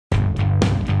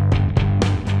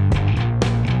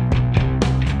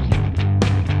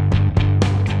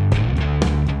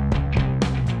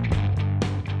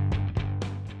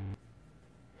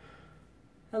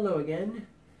Hello again.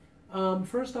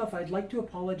 First off, I'd like to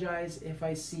apologize if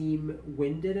I seem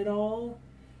winded at all,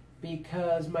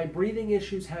 because my breathing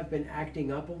issues have been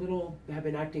acting up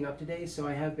today, so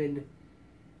I have been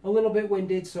a little bit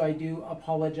winded, so I do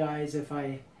apologize if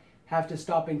I have to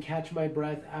stop and catch my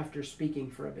breath after speaking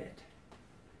for a bit.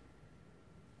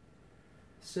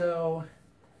 So,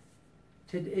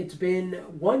 it's been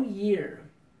 1 year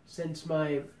since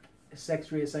my sex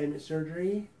reassignment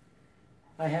surgery.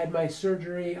 I had my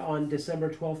surgery on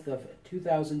December 12th of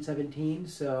 2017,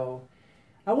 so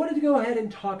I wanted to go ahead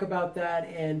and talk about that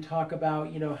and talk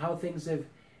about, how things have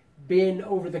been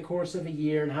over the course of a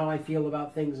year and how I feel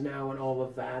about things now and all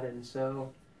of that. And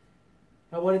so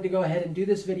I wanted to go ahead and do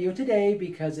this video today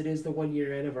because it is the 1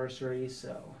 year anniversary,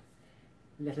 so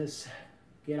let us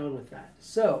get on with that.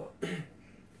 So,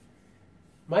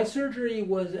 my surgery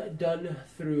was done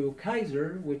through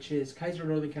Kaiser, which is Kaiser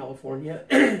Northern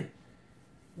California,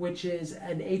 which is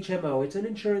an HMO. It's an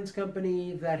insurance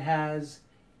company that has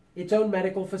its own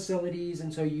medical facilities,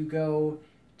 and so you go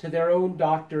to their own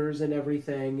doctors and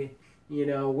everything,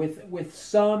 with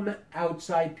some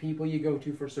outside people you go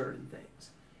to for certain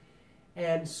things.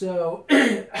 And so,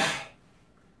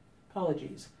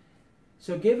 apologies.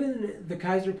 So given the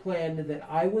Kaiser plan that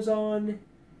I was on,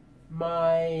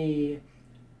 my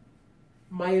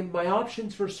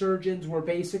options for surgeons were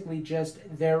basically just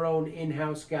their own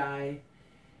in-house guy.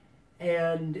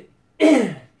 And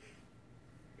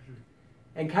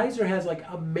Kaiser has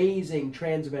amazing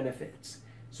trans benefits.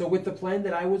 So with the plan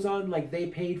that I was on,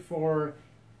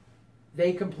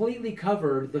 they completely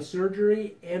covered the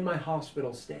surgery and my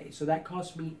hospital stay. So that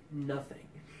cost me nothing.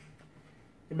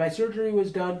 And my surgery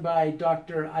was done by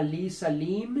Dr. Ali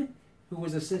Salim, who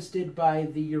was assisted by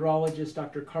the urologist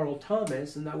Dr. Carl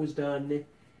Thomas, and that was done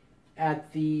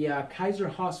at the Kaiser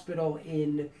Hospital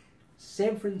in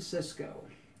San Francisco.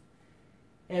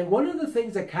 And one of the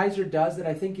things that Kaiser does that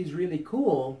I think is really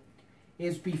cool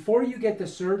is before you get the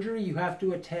surgery, you have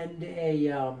to attend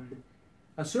a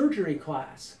surgery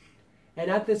class. And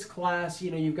at this class,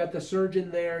 you've got the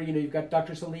surgeon there, you've got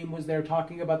Dr. Salim was there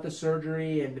talking about the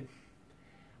surgery, and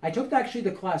I took actually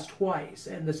the class twice,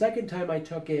 and the second time I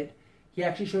took it, he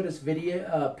actually showed us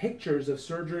pictures of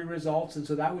surgery results, and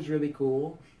so that was really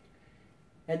cool.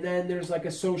 And then there's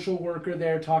a social worker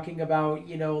there talking about,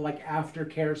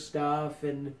 aftercare stuff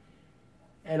and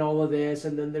all of this.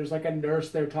 And then there's a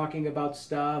nurse there talking about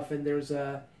stuff. And there's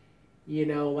a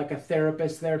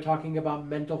therapist there talking about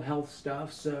mental health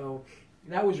stuff. So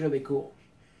that was really cool.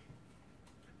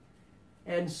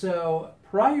 And so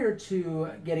prior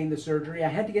to getting the surgery, I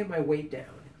had to get my weight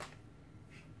down.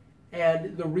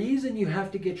 And the reason you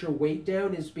have to get your weight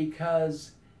down is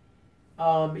because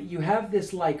you have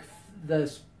this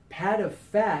pad of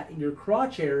fat in your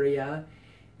crotch area,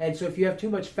 and so if you have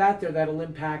too much fat there, that'll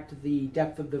impact the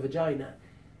depth of the vagina.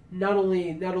 Not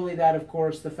only that, of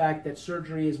course, the fact that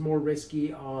surgery is more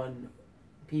risky on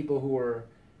people who are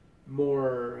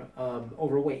more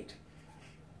overweight.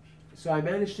 So I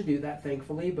managed to do that,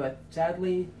 thankfully, but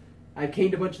sadly, I've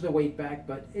gained a bunch of the weight back,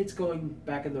 but it's going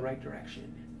back in the right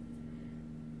direction.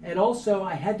 And also,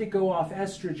 I had to go off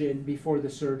estrogen before the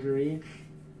surgery,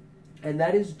 and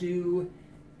that is due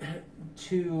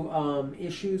to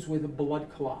issues with blood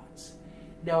clots.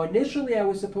 Now, initially, I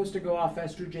was supposed to go off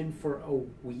estrogen for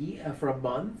a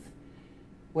month,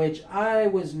 which I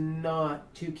was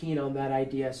not too keen on that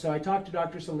idea. So I talked to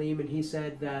Dr. Salim, and he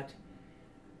said that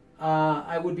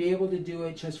I would be able to do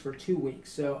it just for 2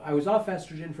 weeks. So I was off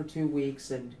estrogen for 2 weeks,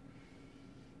 and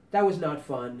that was not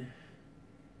fun.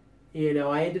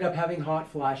 I ended up having hot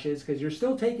flashes because you're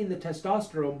still taking the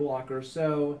testosterone blocker.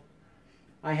 So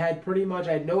I had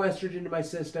no estrogen in my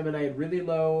system, and I had really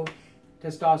low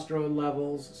testosterone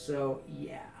levels. So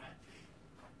yeah.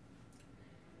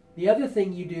 The other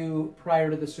thing you do prior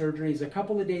to the surgery is a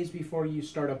couple of days before you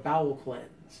start a bowel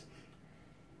cleanse.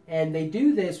 And they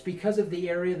do this because of the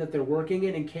area that they're working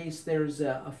in case there's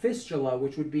a fistula,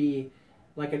 which would be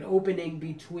like an opening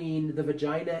between the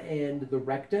vagina and the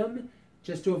rectum,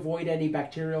 just to avoid any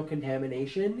bacterial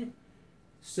contamination.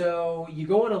 So you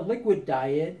go on a liquid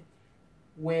diet,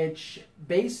 which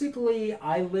basically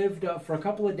I lived for a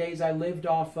couple of days. I lived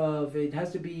off of, you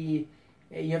have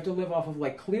to live off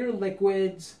of clear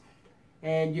liquids,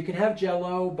 and you can have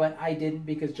Jell-O, but I didn't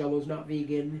because Jell-O's not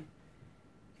vegan.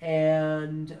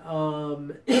 And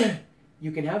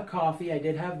you can have coffee. I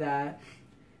did have that.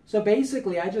 So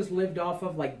basically, I just lived off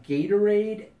of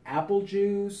Gatorade, apple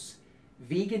juice,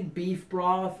 vegan beef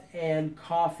broth, and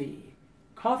coffee.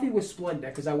 Coffee was Splenda,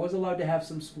 because I was allowed to have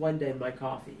some Splenda in my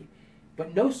coffee,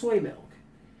 but no soy milk.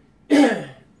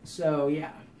 So,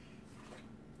 yeah.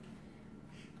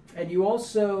 And you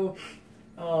also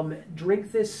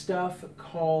drink this stuff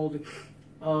called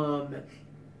Gavolite,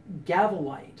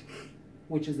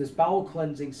 which is this bowel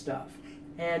cleansing stuff.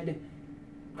 And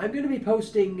I'm going to be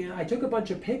posting, I took a bunch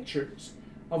of pictures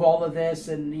of all of this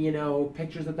and, you know,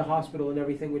 pictures at the hospital and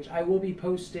everything, which I will be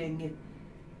posting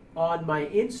on my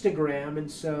Instagram. And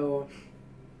so,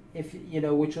 if, you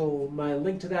know, my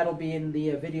link to that will be in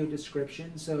the video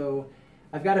description. So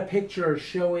I've got a picture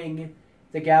showing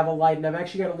the Gavolite, and I've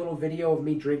actually got a little video of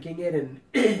me drinking it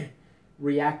and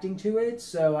reacting to it.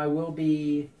 So I will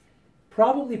be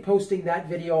probably posting that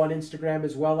video on Instagram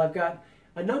as well. I've got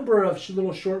a number of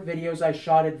little short videos I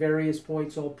shot at various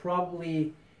points, so I'll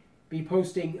probably be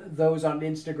posting those on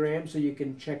Instagram so you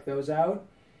can check those out.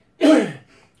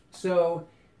 So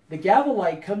the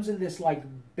Gavolite comes in this like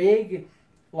big,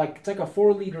 like it's like a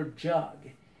 4-liter jug.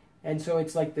 And so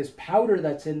it's like this powder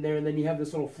that's in there, and then you have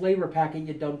this little flavor packet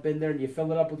you dump in there, and you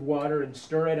fill it up with water and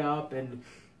stir it up, and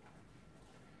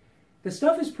the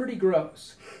stuff is pretty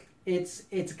gross.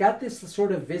 It's got this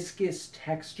sort of viscous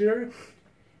texture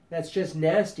that's just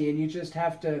nasty, and you just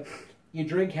have to, you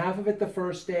drink half of it the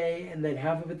first day, and then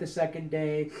half of it the second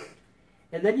day,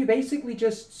 and then you basically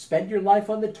just spend your life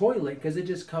on the toilet, because it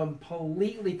just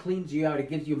completely cleans you out. It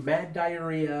gives you mad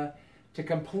diarrhea to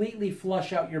completely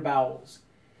flush out your bowels.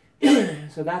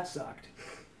 So that sucked.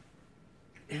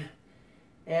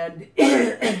 And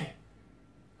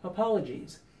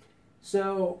apologies.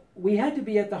 So we had to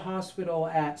be at the hospital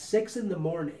at 6 in the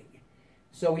morning.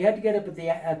 So we had to get up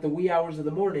at the wee hours of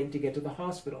the morning to get to the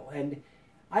hospital. And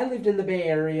I lived in the Bay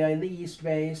Area, in the East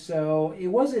Bay, so it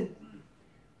wasn't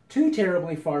too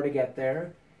terribly far to get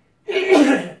there.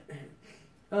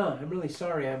 Oh, I'm really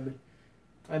sorry.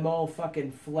 I'm all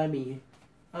fucking phlegmy.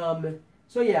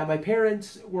 So yeah, my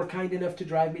parents were kind enough to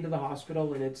drive me to the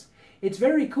hospital, and it's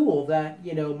very cool that,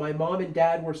 you know, my mom and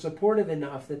dad were supportive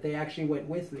enough that they actually went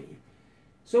with me.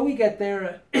 So we get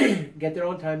there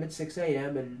on time at 6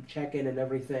 a.m. and check in and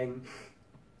everything.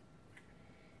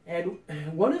 And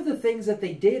one of the things that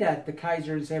they did at the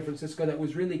Kaiser in San Francisco that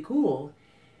was really cool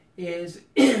is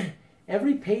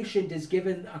every patient is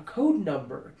given a code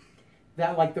number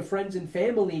that, like, the friends and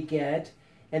family get.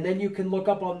 And then you can look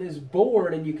up on this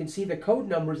board and you can see the code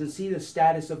numbers and see the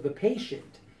status of the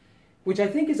patient, which I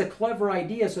think is a clever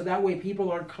idea, so that way people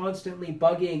aren't constantly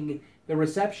bugging the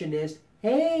receptionist,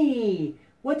 hey,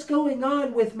 what's going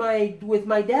on with my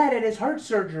dad and his heart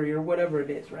surgery, or whatever it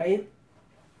is, right?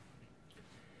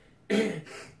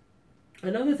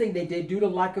 Another thing they did, due to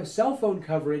lack of cell phone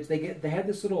coverage, they had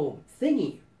this little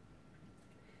thingy,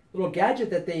 little gadget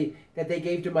that they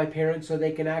gave to my parents, so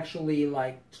they can actually,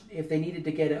 like, if they needed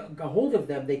to get a hold of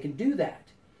them, they can do that.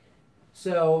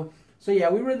 So yeah,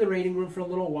 we were in the waiting room for a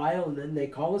little while, and then they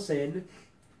call us in.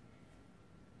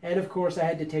 And of course, I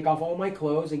had to take off all my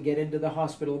clothes and get into the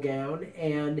hospital gown,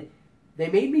 and they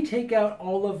made me take out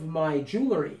all of my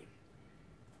jewelry.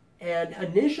 And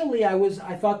initially,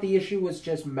 I thought the issue was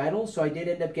just metal, so I did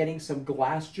end up getting some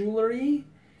glass jewelry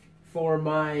for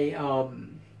my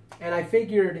and I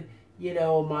figured, you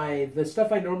know, the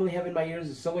stuff I normally have in my ears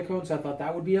is silicone, so I thought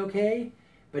that would be okay.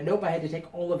 But nope, I had to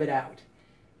take all of it out.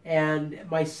 And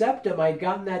my septum, I'd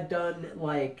gotten that done,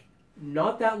 like,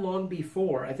 not that long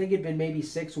before. I think it'd been maybe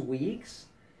 6 weeks.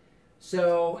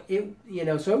 So it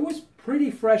was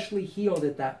pretty freshly healed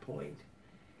at that point.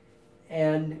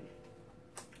 And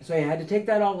so I had to take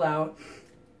that all out.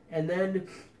 And then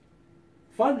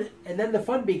the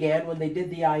fun began when they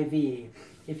did the IV.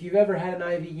 If you've ever had an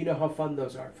IV, you know how fun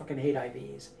those are. I fucking hate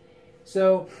IVs.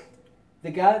 So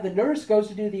the nurse goes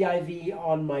to do the IV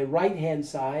on my right-hand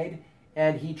side,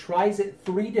 and he tries it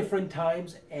 3 different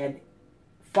times and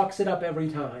fucks it up every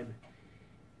time.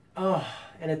 Oh,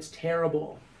 and it's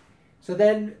terrible. So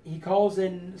then he calls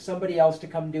in somebody else to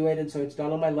come do it, and so it's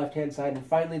done on my left-hand side, and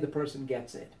finally the person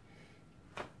gets it.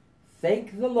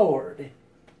 Thank the Lord.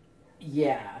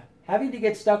 Yeah. Having to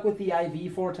get stuck with the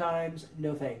IV 4 times,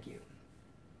 no thank you.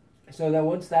 So then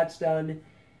once that's done,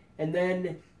 and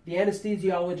then the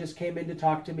anesthesiologist came in to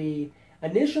talk to me.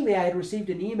 Initially, I had received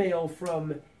an email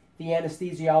from the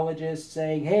anesthesiologist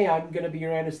saying, hey, I'm going to be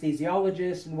your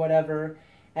anesthesiologist and whatever.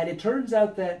 And it turns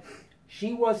out that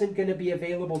she wasn't going to be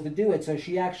available to do it. So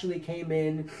she actually came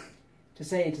in to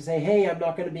say, hey, I'm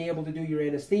not going to be able to do your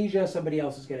anesthesia. Somebody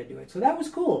else is going to do it. So that was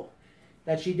cool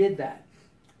that she did that.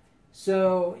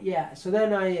 So, yeah. So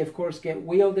then I, of course, get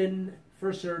wheeled in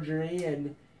for surgery,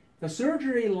 and the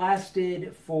surgery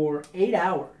lasted for 8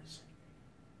 hours.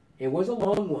 It was a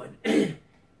long one.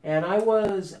 And I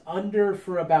was under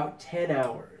for about 10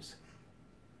 hours.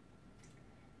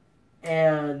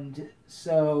 And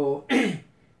so,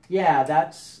 yeah,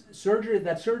 that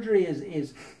surgery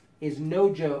is is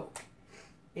no joke.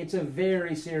 It's a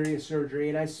very serious surgery,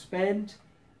 and I spent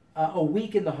a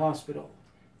week in the hospital.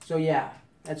 So yeah,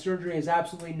 that surgery is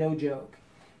absolutely no joke.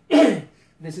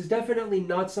 This is definitely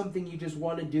not something you just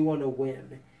want to do on a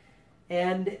whim.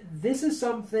 And this is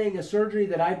a surgery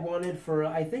that I'd wanted for,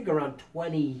 I think, around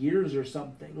 20 years or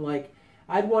something. Like,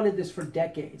 I'd wanted this for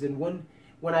decades. And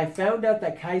when I found out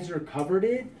that Kaiser covered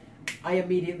it, I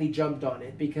immediately jumped on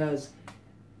it because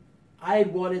I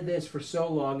had wanted this for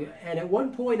so long. And at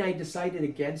one point, I decided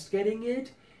against getting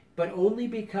it, but only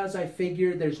because I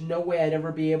figured there's no way I'd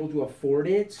ever be able to afford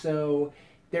it. So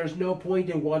there's no point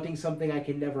in wanting something I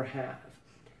can never have.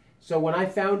 So when I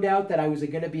found out that I was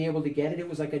going to be able to get it, it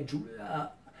was like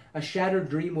a shattered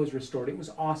dream was restored. It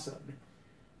was awesome.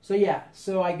 So yeah,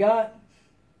 spent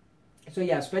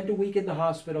a week in the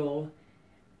hospital,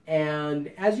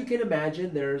 and as you can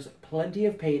imagine, there's plenty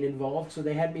of pain involved. So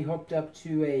they had me hooked up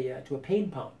to a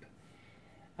pain pump,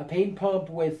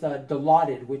 with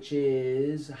Dilaudid, which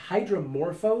is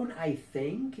hydromorphone, I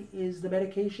think, is the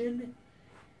medication,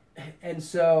 and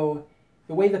so.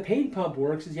 The way the pain pump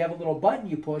works is you have a little button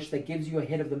you push that gives you a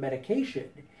hit of the medication.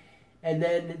 And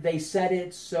then they set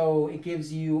it so it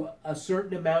gives you a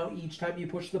certain amount each time you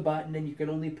push the button, and you can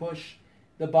only push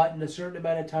the button a certain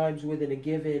amount of times within a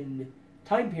given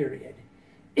time period.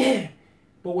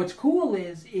 But what's cool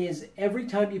is every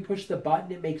time you push the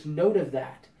button, it makes note of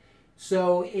that.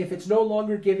 So if it's no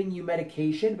longer giving you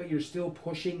medication, but you're still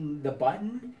pushing the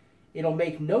button, it'll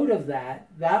make note of that.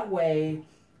 That way,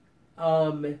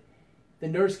 the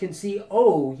nurse can see,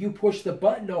 oh, you push the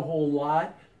button a whole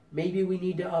lot. Maybe we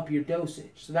need to up your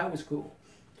dosage. So that was cool.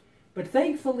 But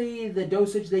thankfully, the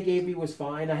dosage they gave me was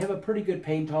fine. I have a pretty good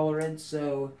pain tolerance,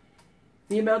 so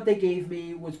the amount they gave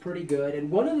me was pretty good. And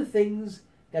one of the things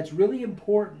that's really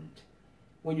important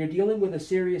when you're dealing with a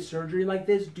serious surgery like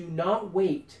this, do not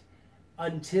wait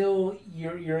until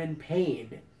you're in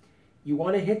pain. You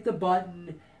want to hit the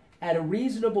button at a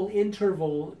reasonable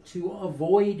interval to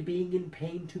avoid being in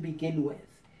pain to begin with.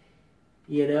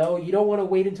 You know, you don't want to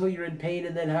wait until you're in pain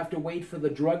and then have to wait for the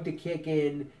drug to kick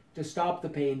in to stop the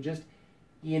pain. Just,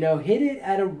 hit it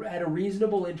at a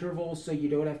reasonable interval so you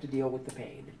don't have to deal with the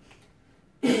pain.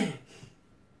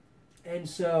 And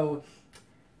so,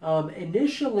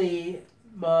 initially,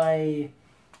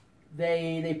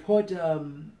 they put,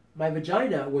 my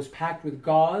vagina was packed with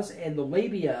gauze, and the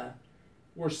labia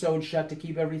were sewn shut to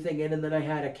keep everything in, and then I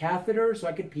had a catheter so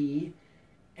I could pee,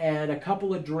 and a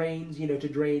couple of drains, to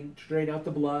drain out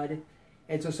the blood,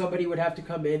 and so somebody would have to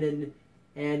come in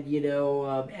and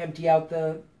empty out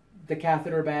the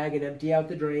catheter bag and empty out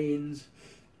the drains.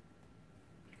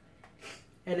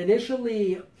 And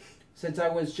initially, since I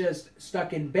was just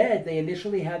stuck in bed, they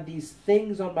initially had these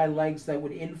things on my legs that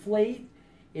would inflate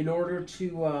in order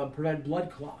to prevent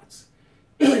blood clots.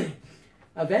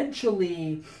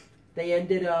 Eventually, they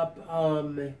ended up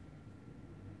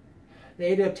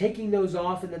taking those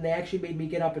off, and then they actually made me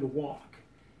get up and walk,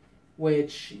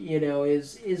 which,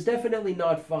 is definitely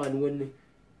not fun.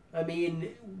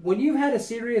 When you've had a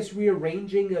serious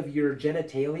rearranging of your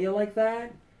genitalia like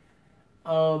that,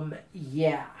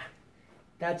 yeah,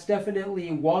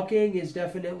 walking is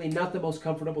definitely not the most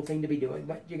comfortable thing to be doing,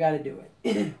 but you got to do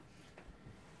it.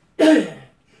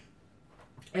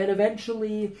 And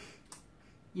eventually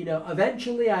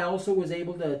I also was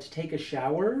able to take a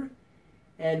shower,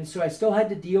 and so I still had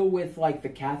to deal with, the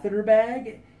catheter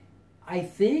bag. I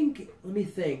think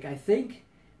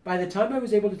by the time I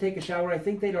was able to take a shower, I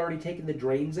think they'd already taken the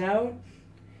drains out.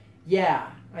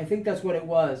 Yeah, I think that's what it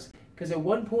was. Because at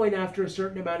one point, after a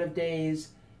certain amount of days,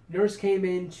 nurse came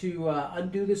in to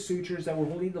undo the sutures that were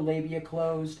holding the labia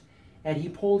closed, and he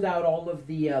pulled out all of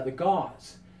the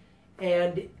gauze.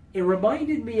 And it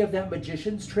reminded me of that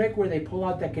magician's trick where they pull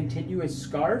out that continuous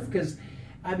scarf, because,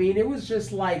 it was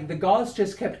just like the gauze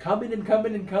just kept coming and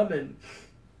coming and coming.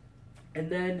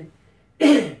 And then,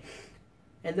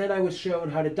 I was shown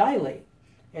how to dilate.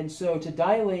 And so to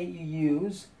dilate,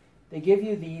 they give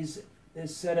you this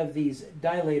set of these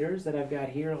dilators that I've got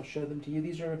here. I'll show them to you.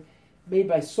 These are made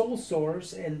by Soul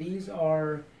Source, and these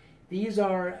are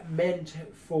meant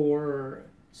for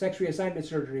sex reassignment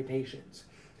surgery patients.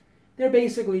 They're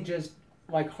basically just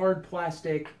like hard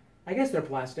plastic. I guess they're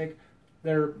plastic.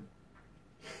 They're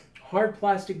hard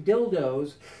plastic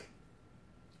dildos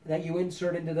that you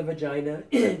insert into the vagina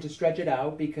to stretch it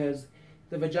out, because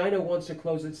the vagina wants to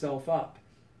close itself up.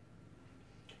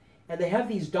 And they have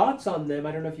these dots on them.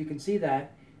 I don't know if you can see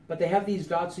that, but they have these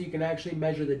dots so you can actually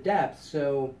measure the depth.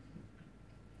 So,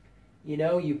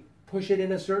 you push it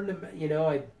in a certain,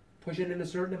 I push it in a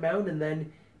certain amount, and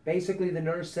then basically the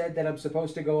nurse said that I'm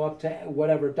supposed to go up to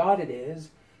whatever dot it is,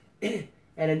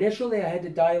 and And initially I had to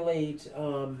dilate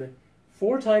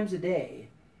 4 times a day.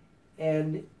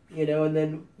 And, you know, and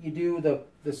then you do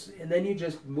and then you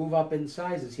just move up in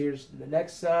sizes. Here's the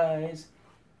next size,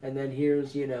 and then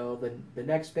here's, you know, the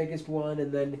next biggest one,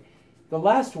 and then the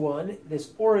last one,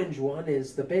 this orange one,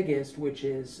 is the biggest, which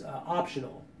is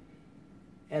optional.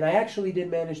 And I actually did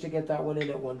manage to get that one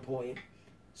in at one point.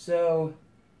 So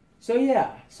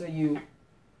yeah, so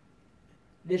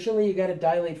initially you got to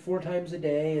dilate 4 times a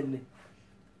day, and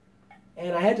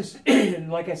I had to,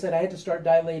 like I said, I had to start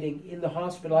dilating in the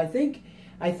hospital. I think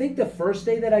the first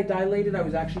day that I dilated, I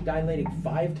was actually dilating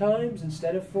 5 times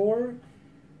instead of 4.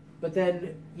 But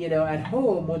then, you know, at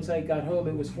home, once I got home,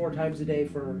 it was 4 times a day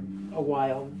for a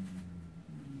while.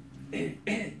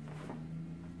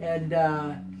 And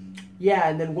yeah,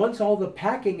 and then once all the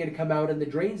packing had come out and the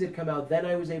drains had come out, then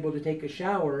I was able to take a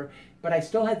shower. But I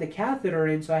still had the catheter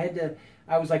in, so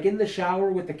I was like in the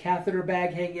shower with the catheter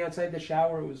bag hanging outside the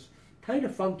shower. It was kind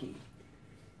of funky.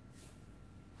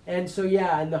 And so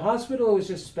yeah, in the hospital I was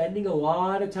just spending a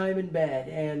lot of time in bed,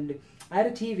 and I had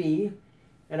a TV,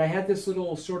 and I had this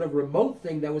little sort of remote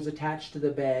thing that was attached to the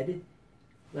bed.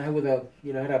 I had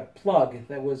had a plug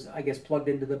that was, I guess, plugged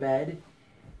into the bed.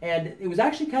 And it was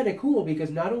actually kind of cool because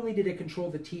not only did it control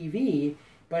the TV,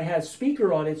 but it had a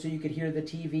speaker on it so you could hear the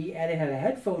TV, and it had a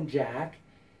headphone jack,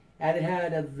 and it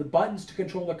had the buttons to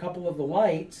control a couple of the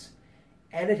lights,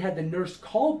 and it had the nurse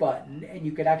call button, and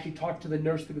you could actually talk to the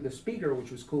nurse through the speaker,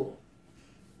 which was cool.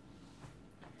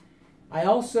 I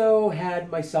also had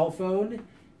my cell phone,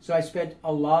 so I spent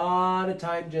a lot of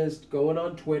time just going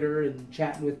on Twitter and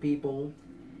chatting with people.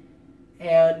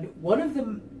 And one of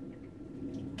them,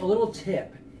 a little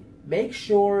tip, make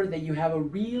sure that you have a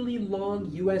really long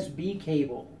USB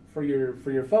cable for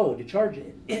your phone to charge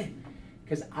it,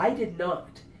 because I did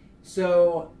not.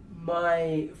 So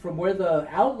from where the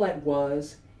outlet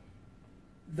was,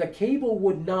 the cable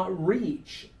would not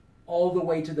reach all the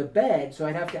way to the bed, so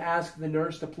I'd have to ask the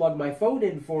nurse to plug my phone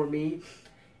in for me,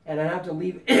 and I'd have to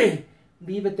leave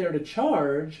it there to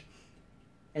charge,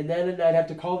 and then I'd have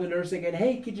to call the nurse again,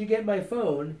 hey, could you get my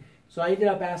phone? So I ended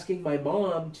up asking my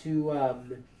mom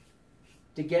to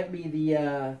get me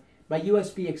my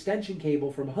USB extension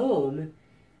cable from home,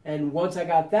 and once I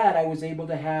got that, I was able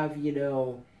to have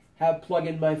plug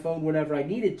in my phone whenever I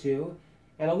needed to.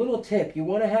 And a little tip, you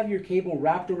want to have your cable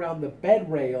wrapped around the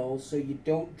bed rails so you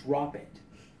don't drop it.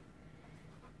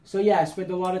 So yeah, I spent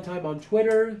a lot of time on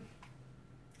Twitter,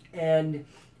 and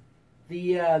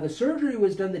the surgery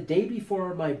was done the day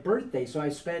before my birthday, so I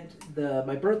spent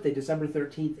my birthday, December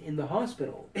 13th, in the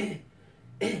hospital.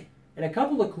 And a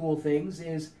couple of cool things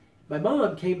is my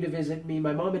mom came to visit me,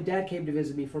 my mom and dad came to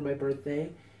visit me for my birthday,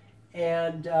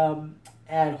 and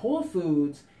at Whole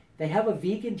Foods, they have a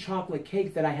vegan chocolate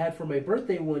cake that I had for my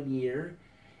birthday one year,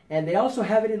 and they also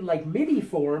have it in like mini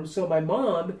form, so my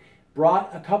mom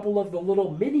brought a couple of the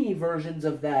little mini versions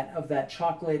of that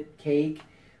chocolate cake,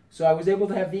 so I was able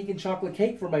to have vegan chocolate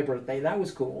cake for my birthday. That was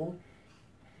cool.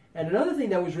 And another thing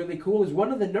that was really cool is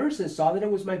one of the nurses saw that it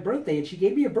was my birthday, and she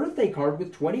gave me a birthday card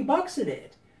with $20 in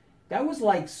it. That was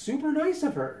like super nice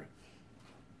of her.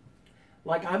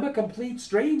 Like, I'm a complete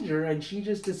stranger, and she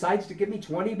just decides to give me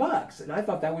 $20, and I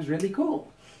thought that was really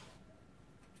cool.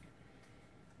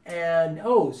 And,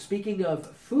 oh, speaking of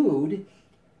food,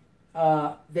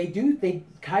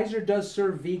 Kaiser does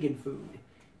serve vegan food.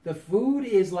 The food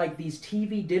is like these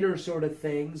TV dinner sort of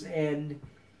things, and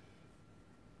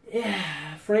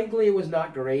yeah, frankly, it was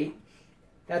not great.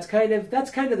 That's kind of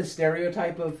the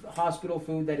stereotype of hospital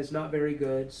food, that is not very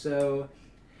good. So,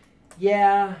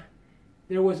 yeah.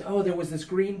 There was this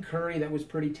green curry that was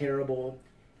pretty terrible.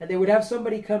 And they would have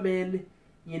somebody come in,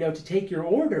 to take your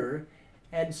order.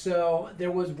 And so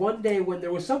there was one day when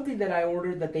there was something that I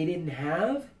ordered that they didn't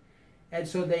have. And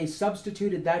so they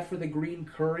substituted that for the green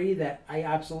curry that I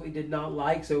absolutely did not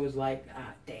like. So it was like,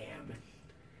 damn.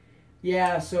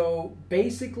 Yeah, so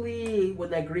basically when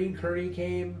that green curry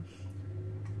came,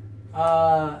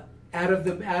 out of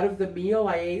the meal,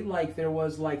 I ate there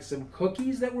was some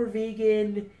cookies that were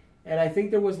vegan. And I think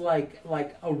there was like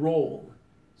a roll,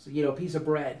 so a piece of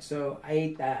bread. So I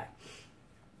ate that.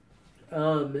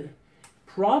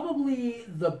 Probably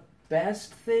the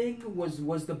best thing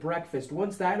was the breakfast.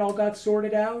 Once that all got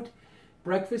sorted out,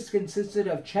 breakfast consisted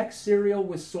of Chex cereal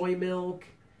with soy milk,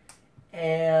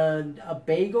 and a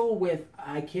bagel with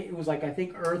I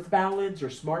think Earth Balance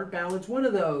or Smart Balance, one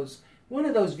of those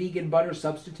vegan butter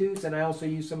substitutes. And I also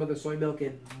used some of the soy milk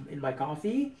in my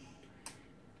coffee.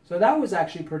 So that was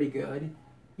actually pretty good.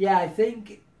 Yeah, I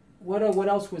think what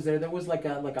else was there? There was like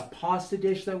a pasta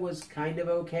dish that was kind of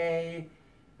okay.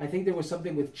 I think there was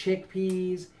something with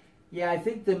chickpeas. Yeah, I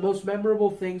think the most memorable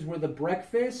things were the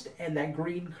breakfast and that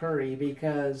green curry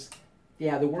because,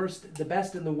 yeah, the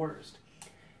best and the worst.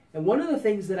 And one of the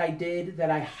things that I did that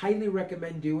I highly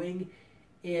recommend doing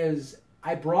is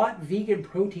I brought vegan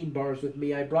protein bars with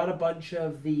me. I brought a bunch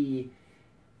of the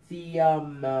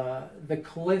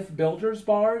Cliff Builders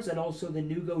bars and also the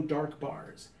Nugo Dark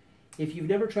bars. If you've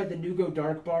never tried the Nugo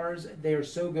Dark bars, they are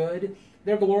so good.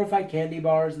 They're glorified candy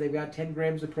bars, and they've got 10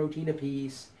 grams of protein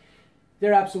apiece.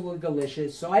 They're absolutely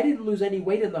delicious. So I didn't lose any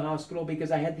weight in the hospital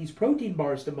because I had these protein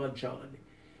bars to munch on.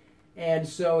 And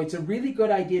so it's a really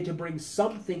good idea to bring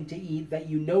something to eat that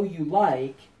you know you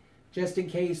like, just in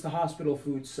case the hospital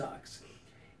food sucks.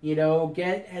 You know,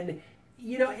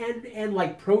 and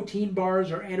like protein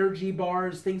bars or energy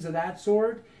bars, things of that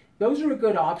sort. Those are a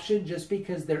good option just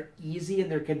because they're easy and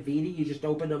they're convenient. You just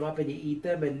open them up and you eat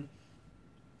them, and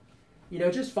you know,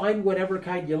 just find whatever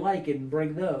kind you like and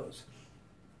bring those.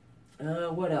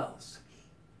 What else?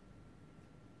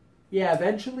 Yeah,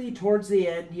 eventually towards the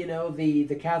end, you know, the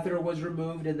catheter was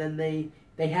removed, and then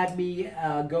they had me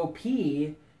go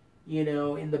pee, you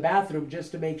know, in the bathroom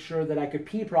just to make sure that I could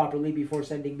pee properly before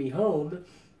sending me home.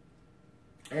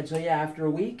 And so yeah, after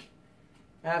a week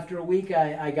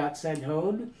I got sent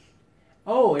home.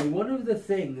 Oh, and one of the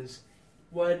things,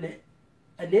 when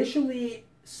initially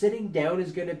sitting down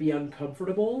is going to be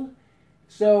uncomfortable,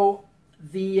 so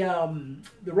the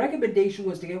recommendation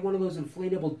was to get one of those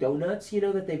inflatable donuts, you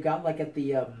know, that they've got like at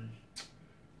the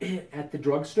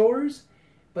drugstores.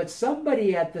 But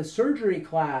somebody at the surgery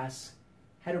class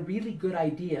had a really good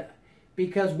idea,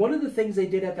 because one of the things they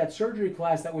did at that surgery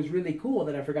class that was really cool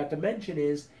that I forgot to mention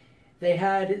is they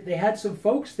had some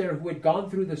folks there who had gone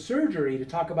through the surgery to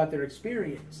talk about their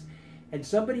experience, and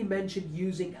somebody mentioned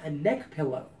using a neck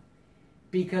pillow,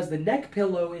 because the neck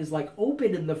pillow is like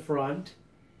open in the front,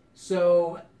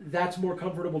 so that's more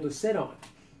comfortable to sit on.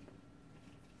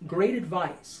 Great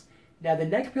advice. Now, the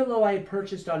neck pillow I had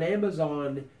purchased on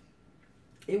Amazon,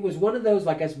 it was one of those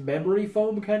like as memory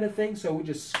foam kind of thing, so it would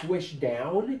just squish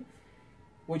down,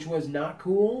 which was not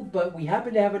cool. But we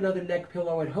happened to have another neck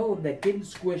pillow at home that didn't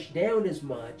squish down as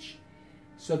much,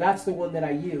 so that's the one that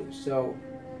I use. So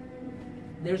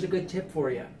there's a good tip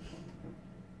for you.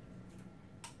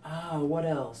 What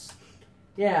else?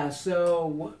 Yeah,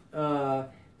 so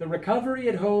the recovery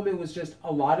at home, it was just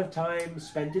a lot of time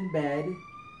spent in bed,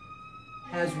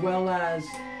 as well as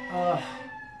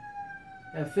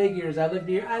figures. I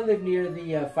live near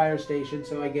the fire station,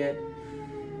 so I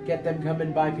get them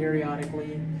coming by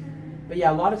periodically. But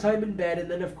yeah, a lot of time in bed, and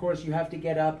then of course you have to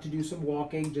get up to do some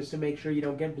walking just to make sure you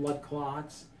don't get blood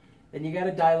clots. Then you got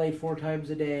to dilate 4 times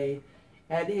a day.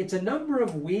 And it's a number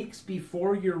of weeks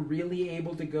before you're really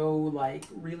able to go, like,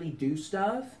 really do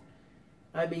stuff.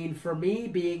 I mean, for me,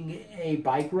 being a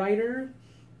bike rider,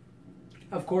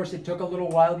 of course, it took a little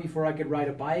while before I could ride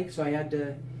a bike, so I had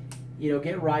to, you know,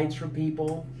 get rides from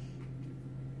people.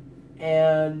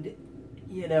 And,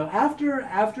 you know, after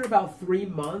about 3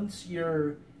 months,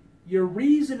 you're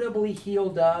reasonably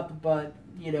healed up, but,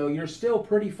 you know, you're still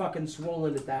pretty fucking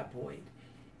swollen at that point.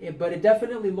 But it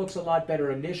definitely looks a lot better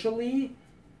initially.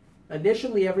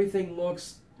 Initially, everything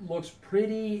looks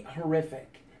pretty horrific.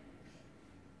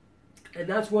 And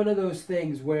that's one of those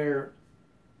things where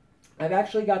I've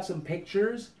actually got some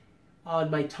pictures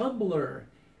on my Tumblr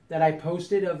that I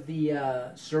posted of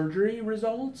the surgery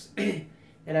results.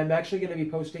 And I'm actually going to be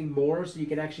posting more so you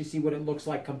can actually see what it looks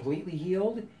like completely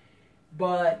healed.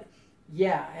 But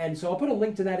yeah, and so I'll put a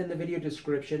link to that in the video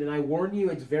description. And I warn you,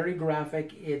 it's very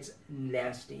graphic. It's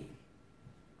nasty.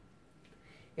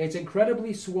 It's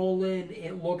incredibly swollen.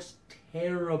 It looks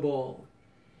terrible.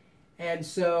 And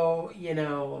so, you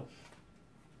know,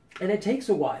 and it takes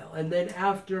a while. And then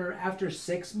after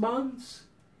 6 months,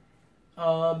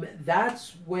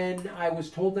 that's when I was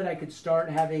told that I could start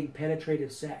having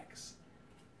penetrative sex.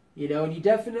 You know, and you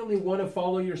definitely want to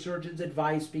follow your surgeon's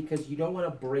advice because you don't want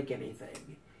to break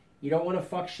anything. You don't want to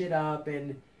fuck shit up,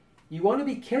 and you want to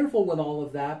be careful with all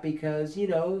of that because, you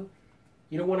know,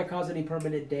 you don't want to cause any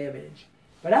permanent damage.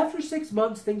 But after 6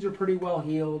 months, things are pretty well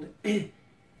healed.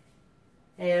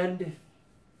 And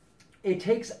it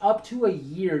takes up to a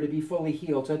year to be fully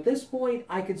healed. So at this point,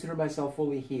 I consider myself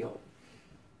fully healed.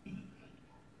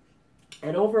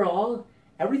 And overall,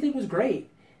 everything was great.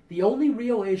 The only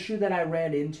real issue that I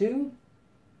ran into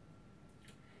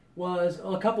was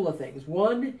a couple of things.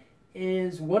 One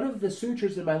is one of the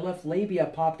sutures in my left labia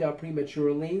popped out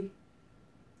prematurely.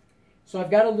 So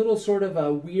I've got a little sort of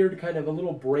a weird kind of a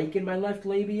little break in my left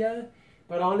labia.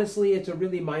 But honestly, it's a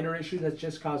really minor issue that's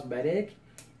just cosmetic.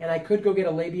 And I could go get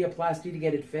a labiaplasty to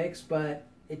get it fixed, but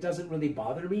it doesn't really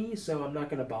bother me, so I'm not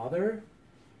going to bother.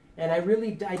 And I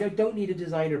don't need a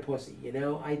designer pussy, you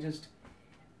know?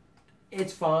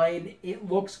 It's fine. It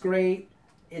looks great.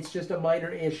 It's just a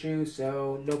minor issue,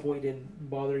 so no point in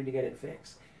bothering to get it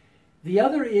fixed. The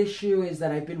other issue is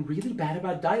that I've been really bad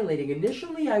about dilating.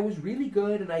 Initially, I was really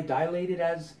good and I dilated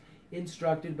as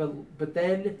instructed, but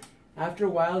then after a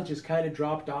while, it just kind of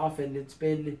dropped off, and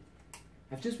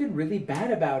I've just been really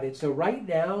bad about it. So right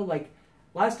now, like,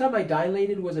 last time I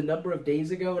dilated was a number of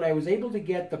days ago, and I was able to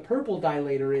get the purple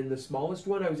dilator in, the smallest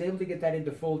one. I was able to get that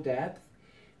into full depth,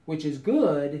 which is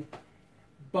good,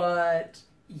 but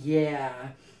yeah.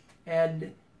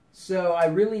 And so I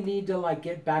really need to, like,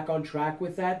 get back on track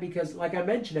with that because, like I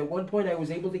mentioned, at one point I was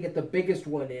able to get the biggest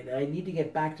one in, and I need to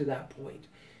get back to that point.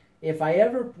 If I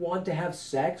ever want to have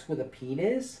sex with a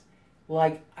penis,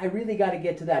 like, I really got to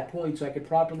get to that point so I could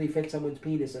properly fit someone's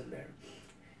penis in there.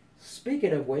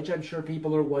 Speaking of which, I'm sure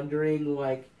people are wondering,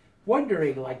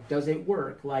 does it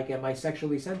work? Like, am I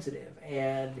sexually sensitive?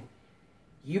 And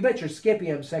you bet your Skippy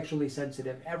I'm sexually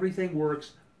sensitive. Everything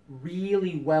works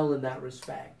really well in that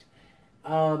respect.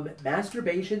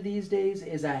 Masturbation these days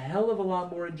is a hell of a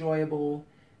lot more enjoyable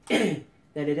than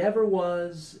it ever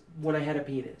was when I had a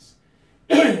penis.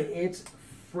 It's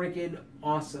freaking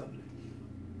awesome.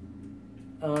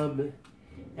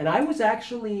 And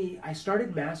I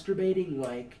started masturbating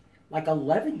like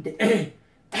 11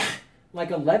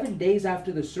 like 11 days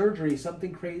after the surgery,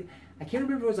 something crazy. I can't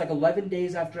remember if it was like 11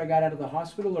 days after I got out of the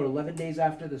hospital or 11 days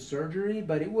after the surgery,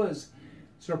 but it was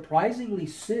surprisingly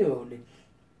soon.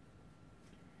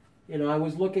 You know, I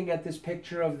was looking at this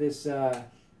picture of this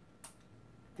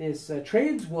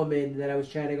trans woman that I was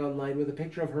chatting online with, a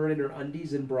picture of her in her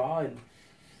undies and bra, and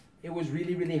it was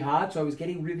really, really hot, so I was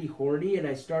getting really horny, and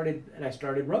I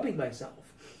started rubbing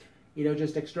myself. You know,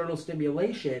 just external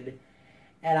stimulation.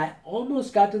 And I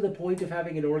almost got to the point of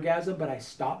having an orgasm, but I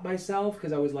stopped myself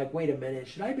because I was like, wait a minute,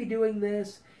 should I be doing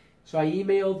this? So I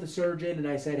emailed the surgeon and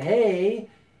I said, hey,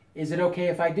 is it okay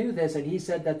if I do this? And he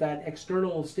said that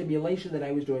external stimulation that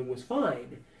I was doing was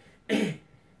fine.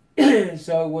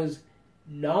 So it was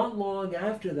not long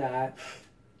after that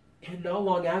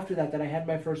that I had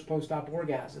my first post-op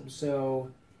orgasm. So,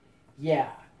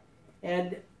 yeah.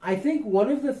 And I think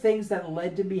one of the things that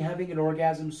led to me having an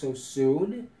orgasm so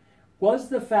soon was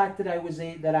the fact that I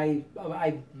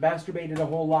masturbated a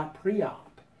whole lot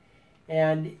pre-op.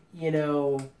 And, you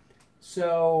know,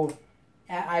 so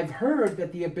I've heard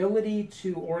that the ability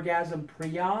to orgasm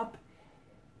pre-op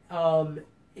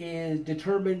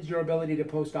determines your ability to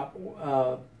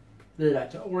to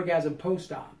orgasm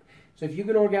post-op. So if you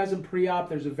can orgasm pre-op,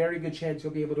 there's a very good chance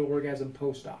you'll be able to orgasm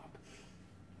post-op.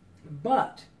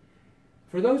 But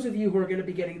for those of you who are going to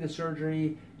be getting the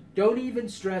surgery, don't even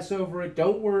stress over it.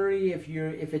 Don't worry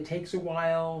if it takes a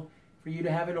while for you to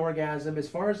have an orgasm. As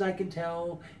far as I can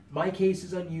tell, my case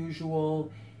is unusual.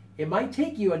 It might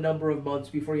take you a number of months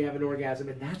before you have an orgasm,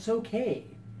 and that's okay.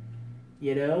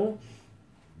 You know?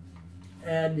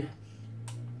 And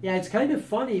yeah, it's kind of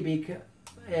funny because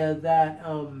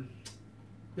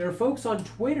there are folks on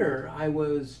Twitter I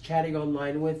was chatting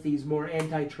online with, these more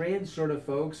anti-trans sort of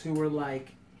folks who were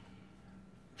like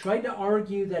trying to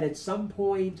argue that at some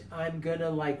point I'm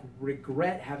gonna like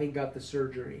regret having got the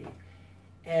surgery.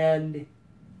 And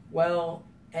well,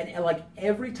 and like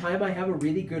every time I have a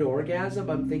really good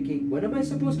orgasm, I'm thinking, when am I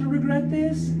supposed to regret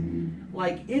this?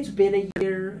 Like, it's been a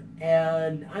year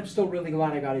and I'm still really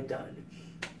glad I got it done.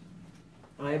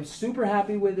 I am super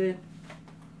happy with it.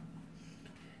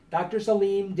 Dr.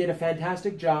 Salim did a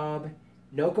fantastic job.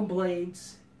 No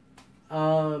complaints.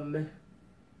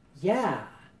 Yeah.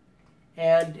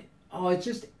 And it's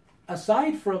just,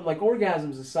 aside from like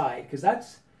orgasms aside,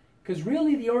 because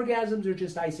really the orgasms are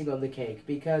just icing on the cake,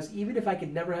 because even if I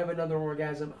could never have another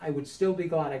orgasm, I would still be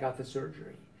glad I got the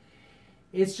surgery.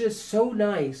 It's just so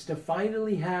nice to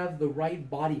finally have the right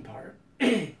body part.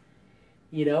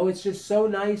 You know, it's just so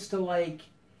nice to like,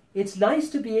 it's nice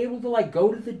to be able to like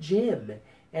go to the gym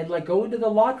and like go into the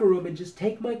locker room and just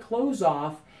take my clothes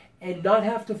off and not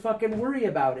have to fucking worry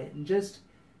about it, and just,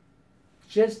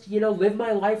 you know, live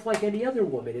my life like any other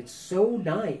woman. It's so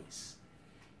nice.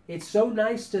 It's so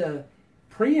nice to,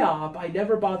 pre-op, I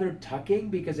never bothered tucking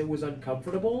because it was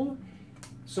uncomfortable.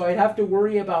 So I'd have to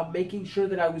worry about making sure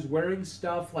that I was wearing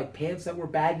stuff like pants that were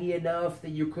baggy enough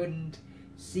that you couldn't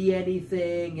see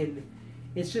anything. And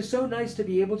it's just so nice to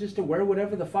be able just to wear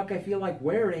whatever the fuck I feel like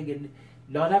wearing and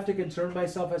not have to concern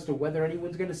myself as to whether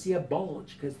anyone's going to see a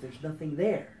bulge, because there's nothing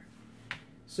there.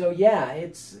 So yeah,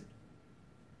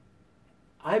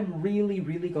 I'm really,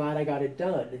 really glad I got it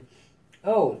done.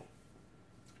 Oh,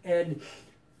 and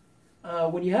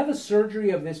when you have a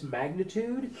surgery of this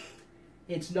magnitude,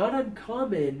 it's not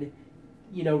uncommon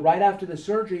right after the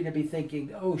surgery to be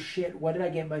thinking, oh shit, what did I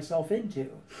get myself into?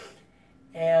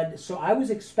 And so I was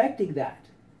expecting that,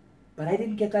 but I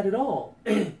didn't get that at all.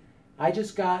 I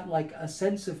just got like a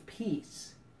sense of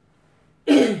peace.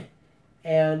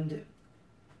 And,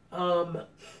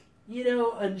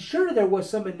 and sure there was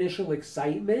some initial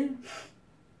excitement,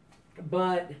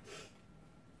 but,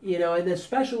 and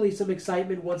especially some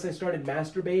excitement once I started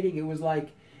masturbating.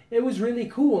 It was really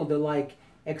cool to like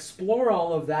explore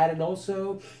all of that. And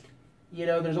also,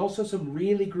 there's also some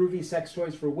really groovy sex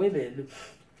toys for women.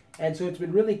 And so it's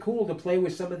been really cool to play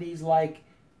with some of these like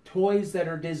toys that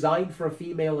are designed for a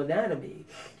female anatomy.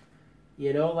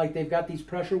 Like they've got these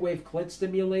pressure wave clit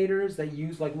stimulators that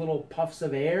use like little puffs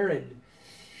of air, and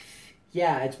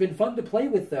yeah, it's been fun to play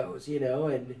with those,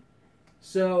 and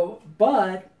so,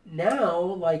 but now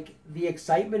like the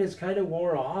excitement is kind of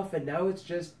wore off, and now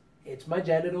it's my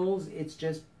genitals, it's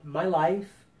just my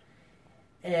life,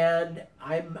 and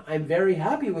I'm very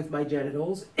happy with my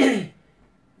genitals,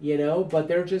 but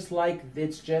they're just like,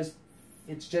 it's just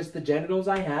the genitals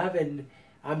I have, and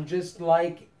I'm just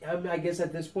like, I guess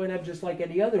at this point I'm just like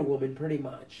any other woman pretty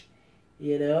much,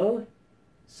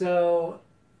 so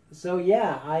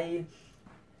yeah,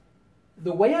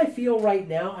 the way I feel right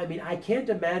now, I mean, I can't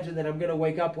imagine that I'm going to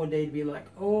wake up one day and be like,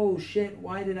 oh shit,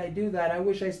 why did I do that? I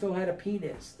wish I still had a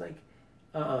penis. Like,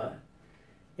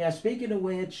 Yeah, speaking of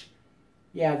which,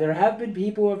 yeah, there have been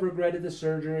people who have regretted the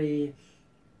surgery.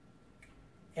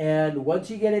 And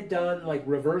once you get it done, like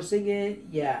reversing it,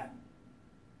 yeah,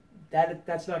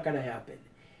 that's not going to happen.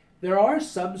 There are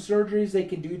some surgeries they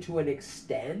can do to an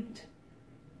extent,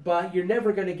 but you're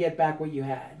never going to get back what you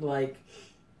had. Like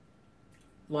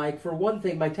for one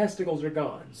thing, my testicles are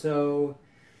gone, so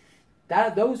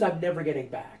those I'm never getting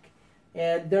back,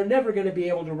 and they're never going to be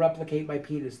able to replicate my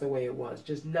penis the way it was.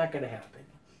 Just not going to happen.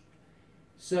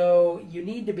 So you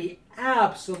need to be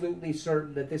absolutely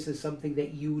certain that this is something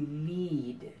that you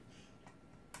need.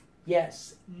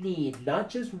 Yes, need, not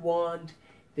just want.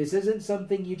 This isn't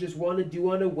something you just want to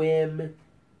do on a whim.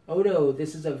 Oh no,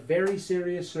 this is a very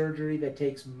serious surgery that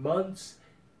takes months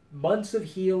of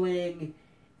healing.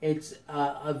 It's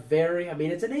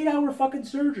it's an 8-hour fucking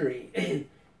surgery.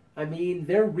 I mean,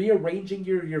 they're rearranging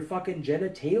your fucking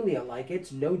genitalia like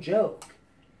it's no joke.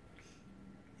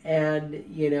 And,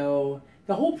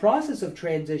 the whole process of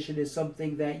transition is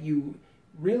something that you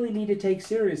really need to take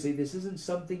seriously. This isn't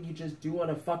something you just do on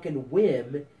a fucking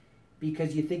whim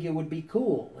because you think it would be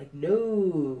cool. Like,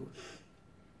 no.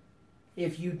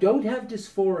 If you don't have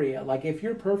dysphoria, like if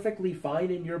you're perfectly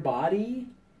fine in your body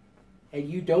and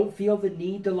you don't feel the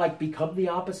need to like become the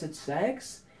opposite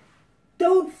sex,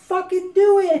 don't fucking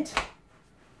do it.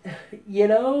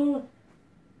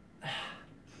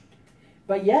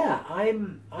 But yeah,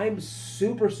 I'm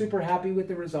super, super happy with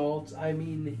the results. I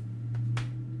mean,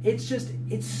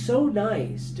 it's so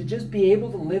nice to just be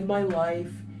able to live my life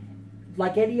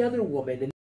like any other woman.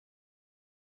 And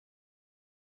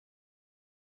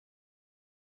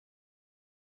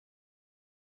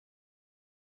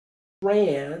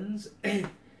trans,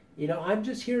 I'm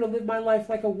just here to live my life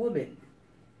like a woman.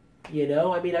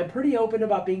 I mean, I'm pretty open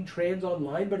about being trans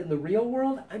online, but in the real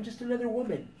world, I'm just another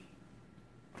woman.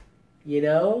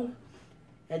 And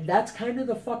that's kind of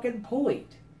the fucking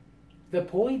point. The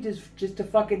point is just to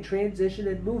fucking transition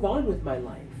and move on with my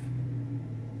life.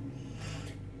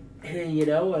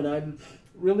 And I'm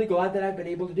really glad that I've been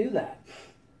able to do that.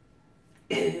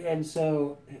 And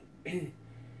so,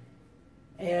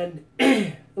 and,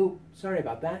 oh, sorry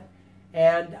about that.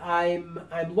 And I'm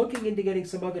looking into getting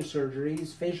some other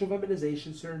surgeries, facial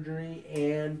feminization surgery,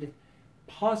 and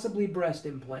possibly breast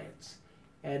implants.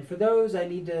 And for those, I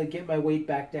need to get my weight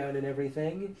back down and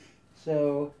everything.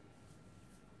 So,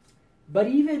 but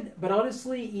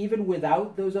honestly, even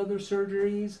without those other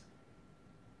surgeries,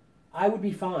 I would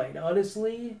be fine.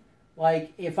 Honestly,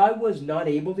 like if I was not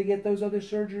able to get those other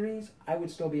surgeries, I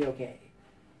would still be okay.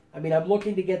 I mean, I'm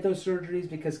looking to get those surgeries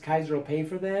because Kaiser will pay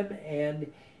for them,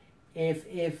 and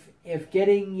if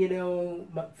getting,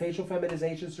 facial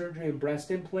feminization surgery and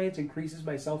breast implants increases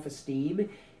my self-esteem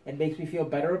and makes me feel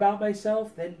better about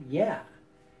myself, then yeah.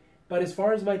 But as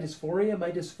far as my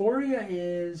dysphoria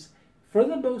is, for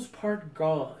the most part,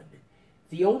 gone.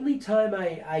 The only time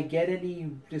I get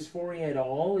any dysphoria at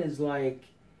all is like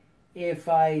if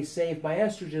my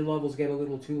estrogen levels get a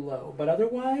little too low. But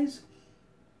otherwise,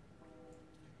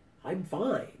 I'm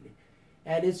fine.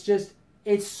 And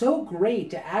it's so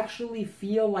great to actually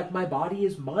feel like my body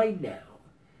is mine now.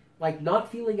 Like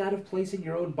not feeling out of place in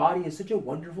your own body is such a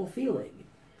wonderful feeling.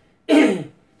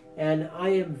 And I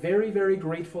am very, very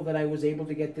grateful that I was able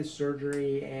to get this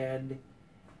surgery. And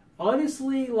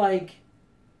honestly, like,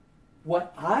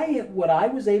 what I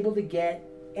was able to get,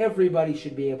 everybody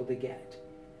should be able to get.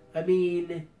 I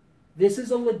mean, this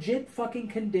is a legit fucking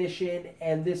condition,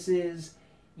 and this is,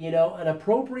 an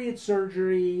appropriate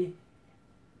surgery,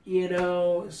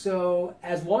 so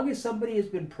as long as somebody has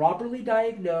been properly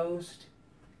diagnosed.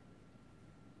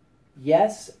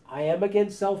 Yes, I am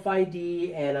against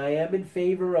self-ID, and I am in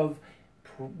favor of,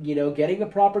 getting a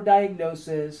proper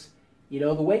diagnosis.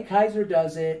 The way Kaiser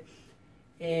does it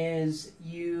is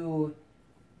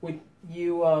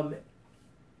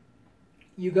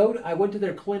I went to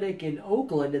their clinic in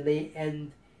Oakland,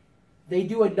 and they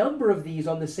do a number of these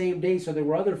on the same day, so there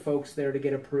were other folks there to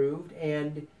get approved.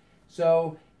 And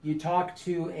so you talk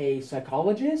to a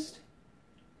psychologist,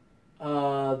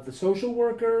 the social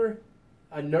worker,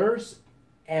 a nurse,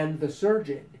 and the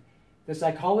surgeon. The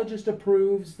psychologist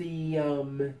approves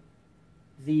the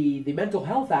mental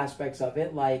health aspects of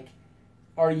it, like,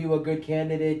 are you a good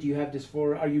candidate? Do you have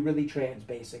dysphoria? Are you really trans,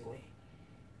 basically?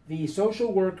 The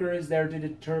social worker is there to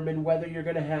determine whether you're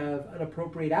going to have an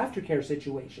appropriate aftercare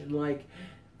situation, like,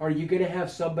 are you going to have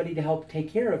somebody to help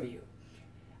take care of you?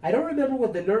 I don't remember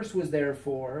what the nurse was there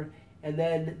for. And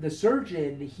then the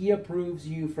surgeon, he approves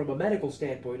you from a medical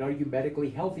standpoint. Are you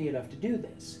medically healthy enough to do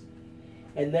this?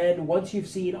 And then once you've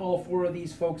seen all four of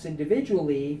these folks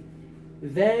individually,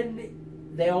 then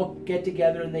they all get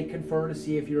together and they confer to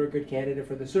see if you're a good candidate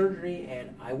for the surgery,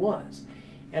 and I was.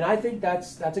 And I think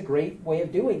that's a great way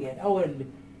of doing it.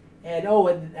 And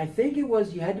I think it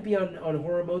was you had to be on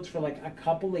hormones for like a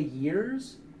couple of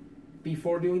years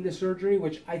before doing the surgery,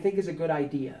 which I think is a good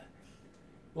idea.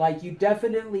 Like, you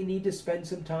definitely need to spend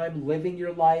some time living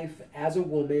your life as a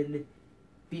woman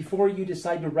before you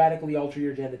decide to radically alter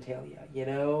your genitalia,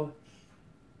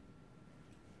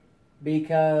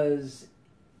 Because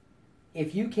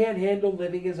if you can't handle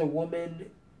living as a woman,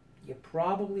 you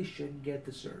probably shouldn't get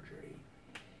the surgery.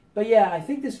 But yeah, I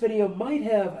think this video might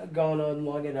have gone on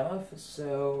long enough,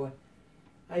 so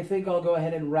I think I'll go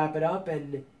ahead and wrap it up.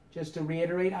 And just to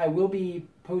reiterate, I will be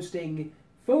posting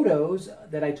photos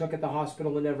that I took at the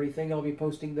hospital and everything. I'll be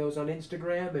posting those on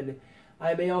Instagram, and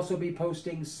I may also be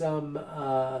posting some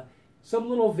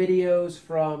little videos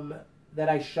that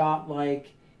I shot,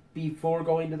 like, before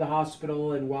going to the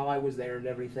hospital and while I was there and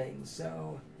everything.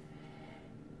 So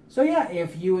yeah,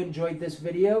 if you enjoyed this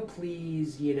video,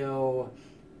 please,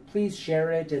 please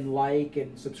share it and like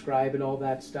and subscribe and all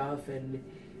that stuff. And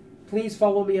please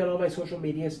follow me on all my social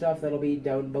media stuff. That'll be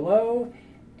down below.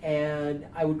 And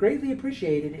I would greatly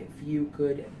appreciate it if you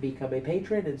could become a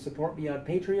patron and support me on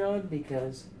Patreon,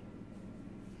 because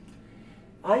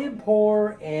I am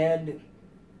poor, and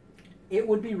it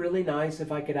would be really nice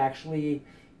if I could actually,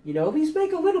 at least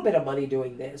make a little bit of money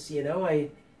doing this.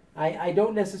 I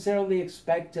don't necessarily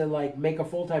expect to, like, make a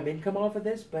full-time income off of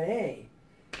this, but hey,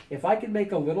 if I can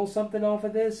make a little something off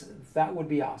of this, that would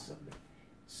be awesome.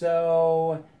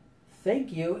 So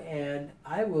thank you, and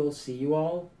I will see you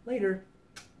all later.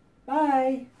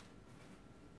 Bye.